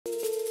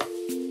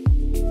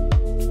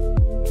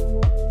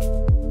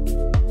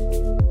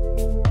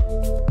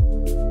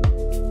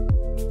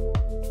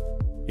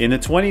In the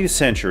 20th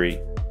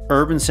century,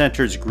 urban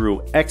centers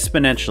grew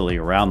exponentially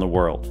around the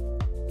world.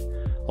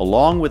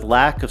 Along with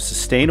lack of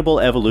sustainable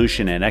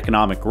evolution and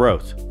economic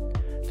growth,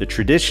 the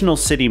traditional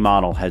city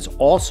model has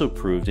also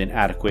proved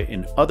inadequate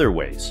in other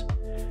ways,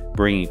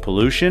 bringing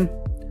pollution,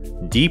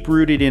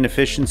 deep-rooted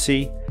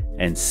inefficiency,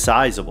 and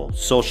sizable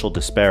social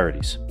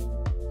disparities.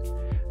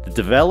 The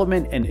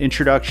development and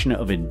introduction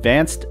of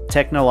advanced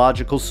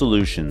technological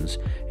solutions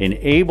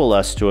enable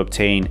us to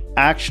obtain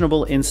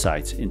actionable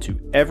insights into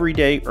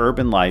everyday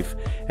urban life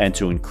and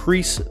to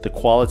increase the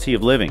quality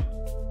of living.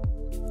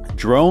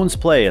 Drones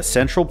play a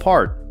central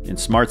part in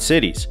smart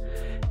cities,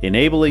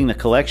 enabling the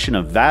collection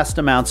of vast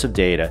amounts of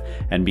data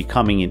and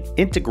becoming an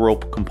integral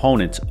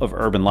component of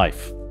urban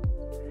life.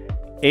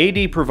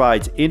 AD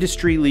provides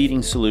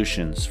industry-leading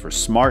solutions for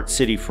smart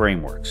city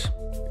frameworks.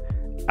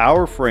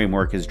 Our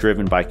framework is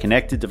driven by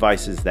connected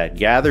devices that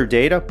gather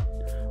data,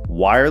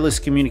 wireless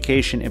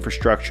communication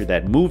infrastructure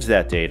that moves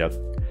that data,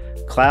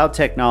 cloud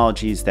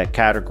technologies that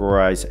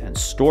categorize and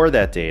store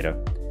that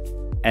data,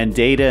 and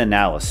data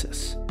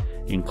analysis,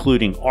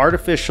 including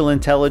artificial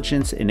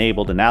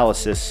intelligence-enabled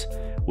analysis,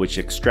 which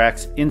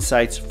extracts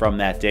insights from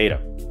that data.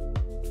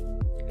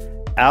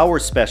 Our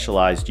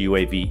specialized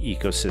UAV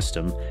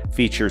ecosystem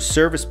features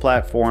service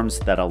platforms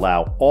that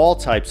allow all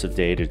types of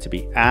data to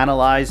be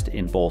analyzed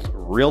in both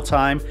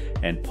real-time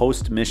and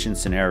post-mission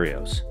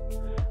scenarios.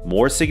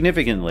 More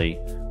significantly,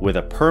 with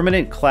a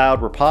permanent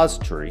cloud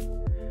repository,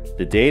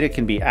 the data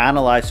can be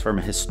analyzed from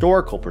a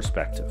historical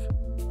perspective,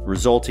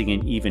 resulting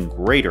in even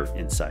greater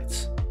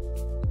insights.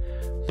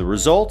 The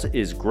result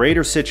is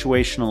greater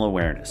situational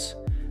awareness,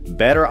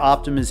 better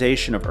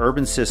optimization of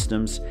urban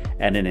systems,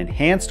 and an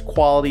enhanced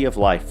quality of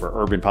life for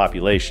urban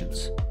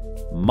populations.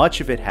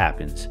 Much of it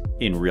happens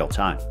in real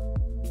time.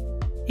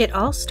 It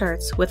all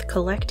starts with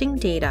collecting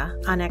data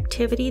on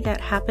activity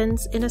that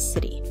happens in a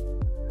city.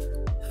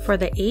 For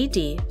the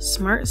AD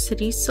Smart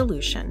City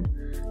solution,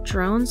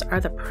 drones are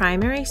the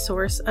primary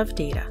source of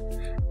data,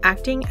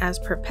 acting as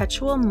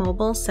perpetual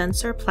mobile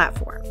sensor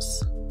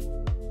platforms.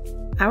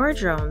 Our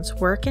drones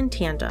work in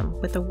tandem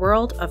with a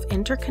world of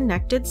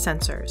interconnected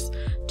sensors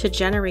to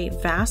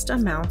generate vast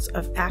amounts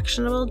of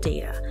actionable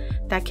data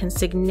that can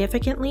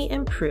significantly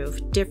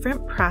improve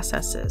different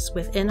processes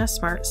within a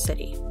smart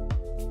city.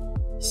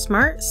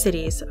 Smart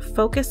cities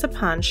focus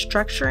upon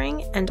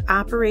structuring and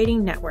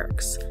operating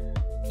networks,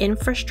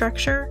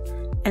 infrastructure,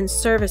 and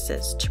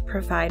services to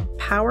provide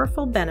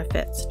powerful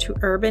benefits to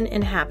urban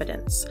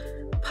inhabitants,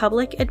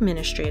 public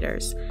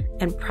administrators,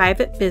 and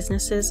private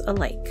businesses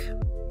alike.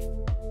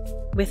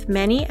 With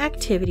many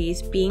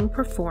activities being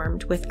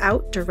performed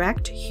without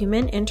direct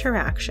human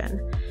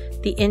interaction,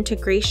 the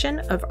integration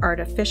of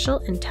artificial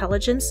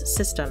intelligence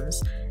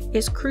systems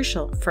is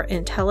crucial for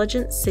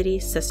intelligent city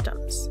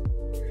systems.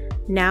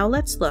 Now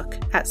let's look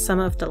at some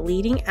of the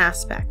leading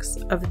aspects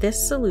of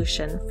this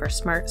solution for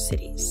smart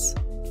cities.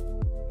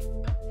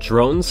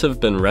 Drones have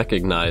been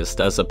recognized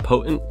as a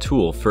potent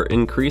tool for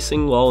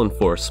increasing law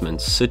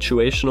enforcement's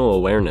situational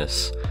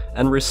awareness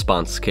and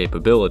response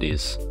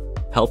capabilities,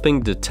 helping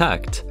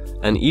detect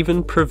and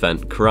even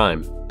prevent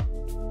crime.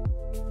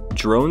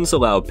 Drones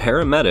allow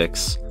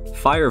paramedics,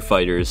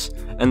 firefighters,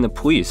 and the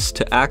police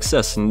to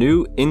access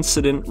new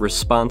incident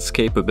response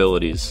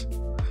capabilities,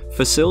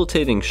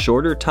 facilitating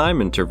shorter time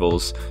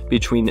intervals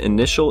between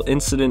initial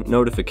incident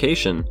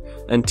notification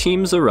and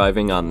teams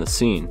arriving on the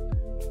scene.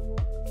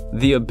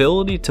 The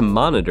ability to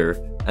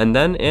monitor and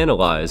then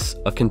analyze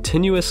a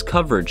continuous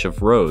coverage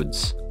of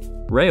roads,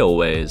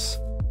 railways,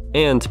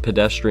 and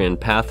pedestrian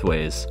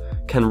pathways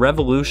can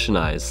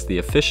revolutionize the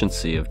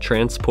efficiency of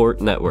transport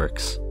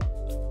networks.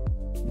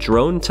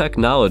 Drone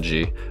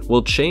technology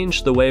will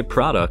change the way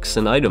products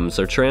and items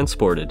are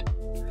transported,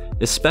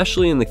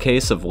 especially in the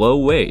case of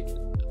low-weight,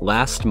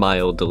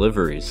 last-mile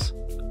deliveries.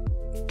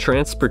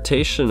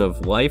 Transportation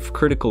of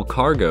life-critical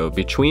cargo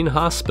between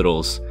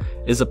hospitals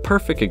is a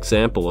perfect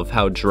example of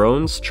how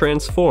drones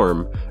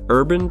transform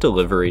urban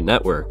delivery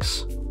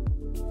networks.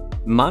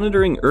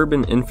 Monitoring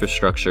urban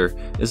infrastructure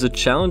is a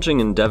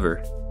challenging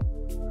endeavor.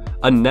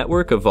 A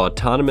network of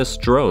autonomous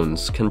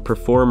drones can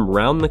perform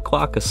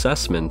round-the-clock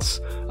assessments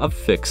of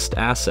fixed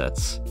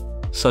assets,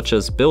 such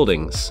as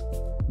buildings,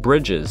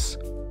 bridges,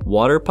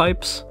 water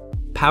pipes,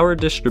 power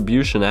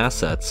distribution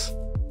assets,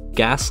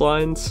 gas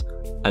lines,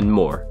 and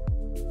more.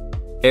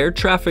 Air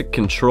traffic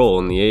control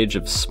in the age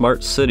of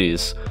smart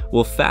cities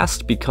will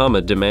fast become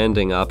a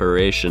demanding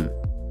operation.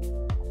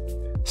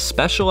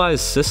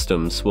 Specialized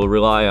systems will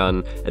rely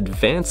on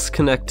advanced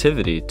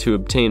connectivity to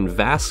obtain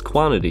vast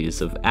quantities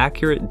of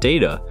accurate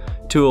data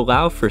to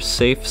allow for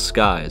safe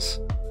skies,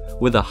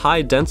 with a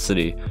high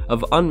density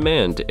of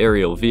unmanned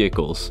aerial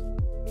vehicles.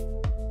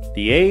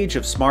 The age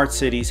of smart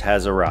cities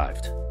has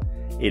arrived.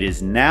 It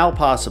is now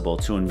possible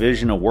to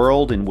envision a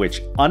world in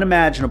which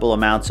unimaginable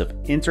amounts of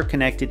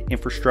interconnected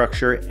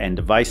infrastructure and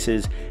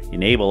devices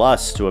enable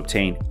us to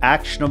obtain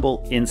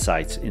actionable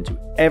insights into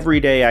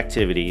everyday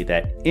activity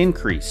that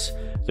increase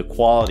the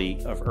quality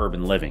of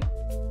urban living.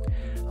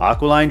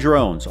 Aqualine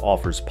Drones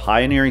offers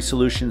pioneering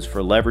solutions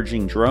for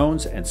leveraging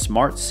drones and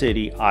smart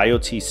city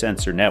IoT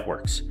sensor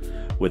networks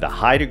with a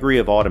high degree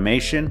of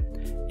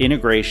automation,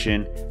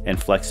 integration, and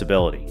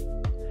flexibility.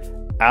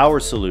 Our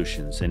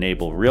solutions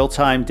enable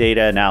real-time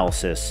data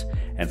analysis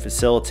and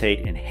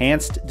facilitate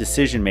enhanced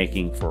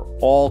decision-making for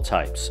all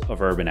types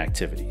of urban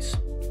activities.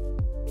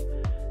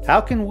 How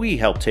can we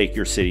help take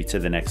your city to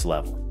the next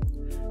level?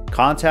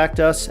 Contact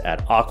us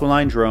at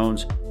Aqualine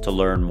Drones to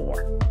learn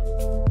more.